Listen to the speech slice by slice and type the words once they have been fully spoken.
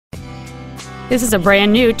This is a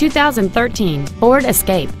brand new 2013 Ford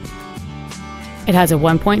Escape. It has a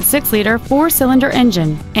 1.6-liter four-cylinder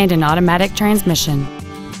engine and an automatic transmission.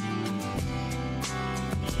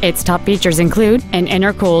 Its top features include an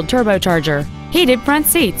intercooled turbocharger, heated front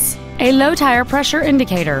seats, a low tire pressure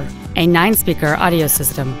indicator, a 9-speaker audio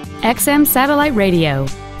system, XM satellite radio,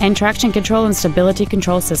 and traction control and stability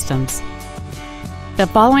control systems. The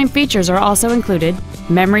following features are also included: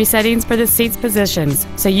 memory settings for the seat's positions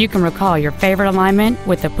so you can recall your favorite alignment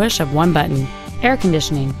with the push of one button, air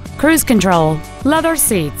conditioning, cruise control, leather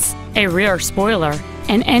seats, a rear spoiler,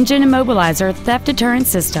 an engine immobilizer theft deterrent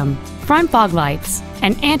system, front fog lights,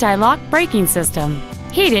 an anti-lock braking system,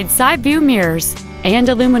 heated side view mirrors, and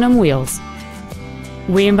aluminum wheels.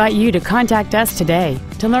 We invite you to contact us today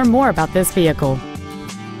to learn more about this vehicle.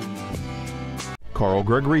 Carl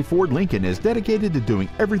Gregory Ford Lincoln is dedicated to doing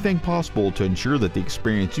everything possible to ensure that the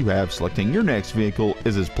experience you have selecting your next vehicle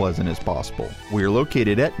is as pleasant as possible. We are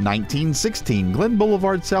located at 1916 Glenn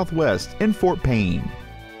Boulevard Southwest in Fort Payne.